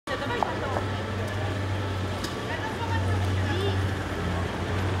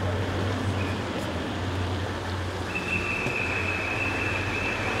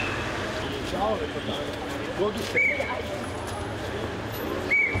Gaultier.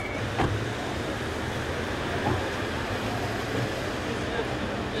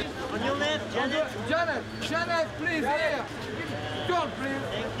 On your left, Janet. Janet, please, here. Call, please.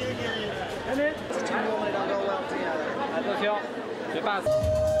 Thank you, Janet. Janet. Normally don't go well together. Attention, je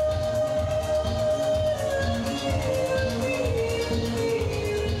passe.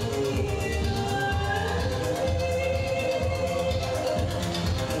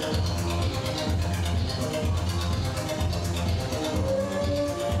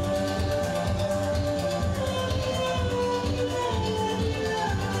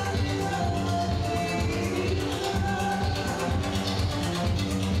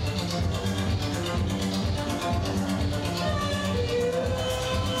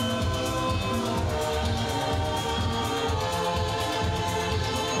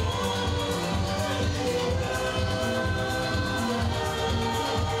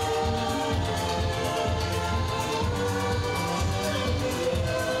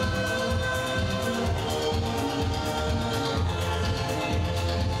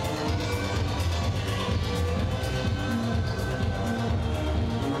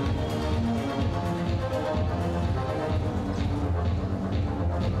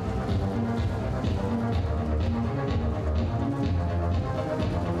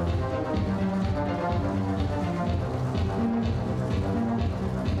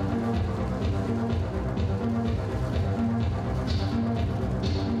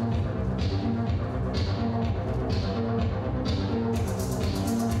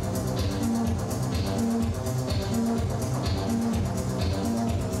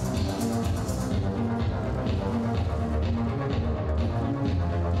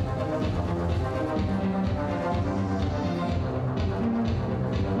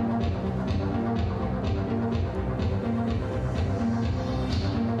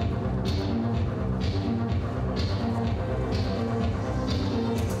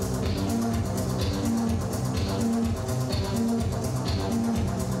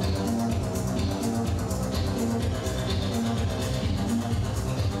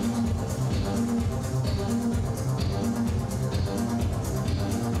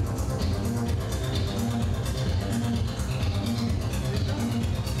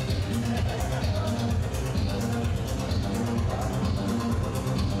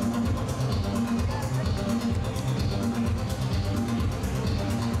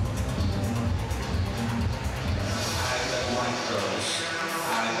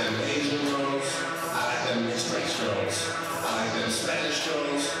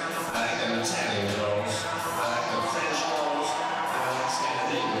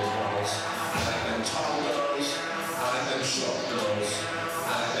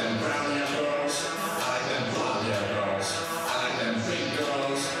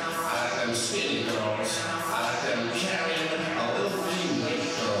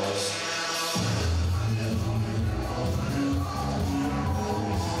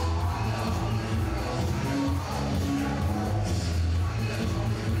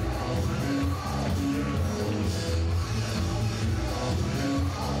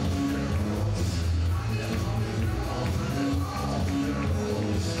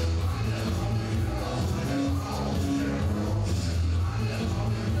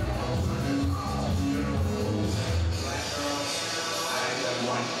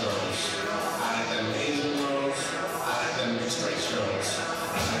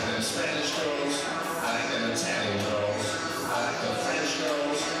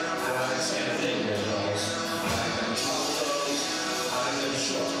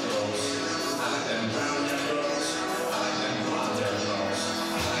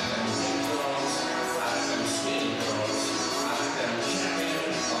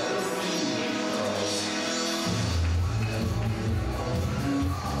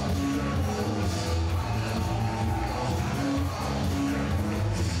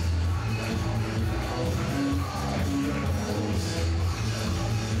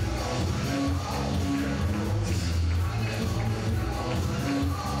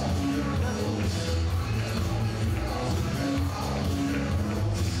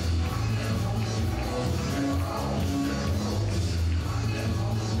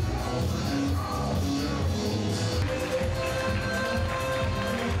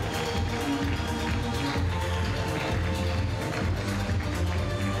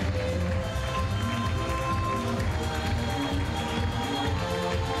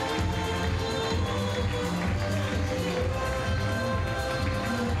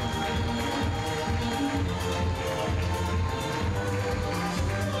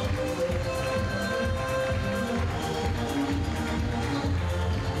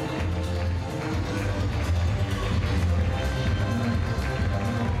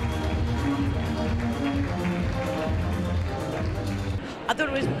 thought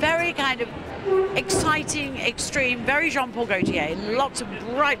it was very kind of exciting, extreme, very Jean Paul Gaultier, lots of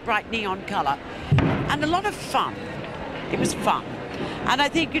bright, bright neon colour, and a lot of fun. It was fun. And I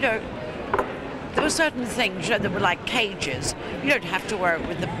think, you know, there were certain things, you know, that were like cages. You don't have to wear it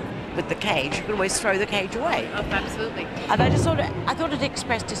with the cage. You can always throw the cage away. Oh, absolutely. And I just thought I thought it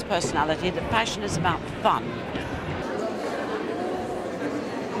expressed his personality, that fashion is about fun.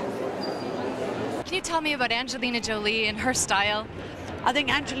 Can you tell me about Angelina Jolie and her style? I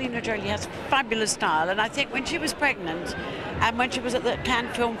think Angelina Jolie has fabulous style, and I think when she was pregnant and when she was at the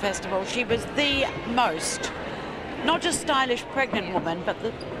Cannes Film Festival, she was the most, not just stylish pregnant woman, but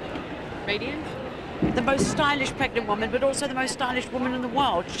Radiant? the most stylish pregnant woman, but also the most stylish woman in the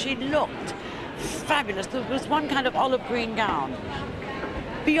world. She looked fabulous. There was one kind of olive green gown,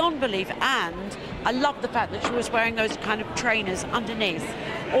 beyond belief, and I love the fact that she was wearing those kind of trainers underneath,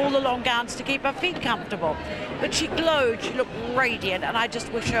 all the long gowns to keep her feet comfortable. But she glowed, she looked radiant, and I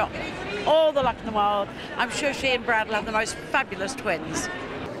just wish her all the luck in the world. I'm sure she and Brad will have the most fabulous twins.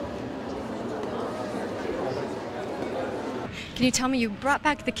 Can you tell me, you brought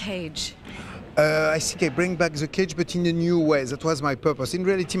back the cage? I think I bring back the cage, but in a new way. That was my purpose. In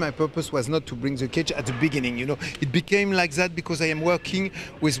reality, my purpose was not to bring the cage at the beginning. You know, it became like that because I am working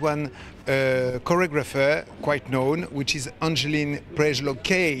with one choreographer quite known, which is Angeline Prejlo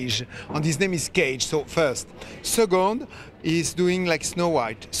Cage, and his name is Cage. So first, second, he's doing like Snow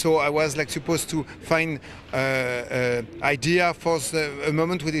White. So I was like supposed to find idea for a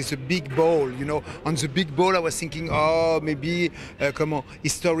moment where there's a big ball, you know. On the big ball, I was thinking, oh, maybe come on,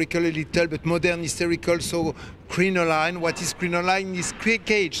 historical a little, but modern historical. So crinoline. What is crinoline is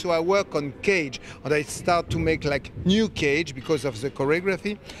cage. So I work on cage, and I start to make like new cage because of the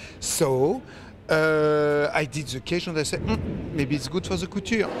choreography. So I did the cage, and I said, maybe it's good for the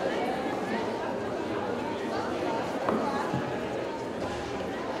couture.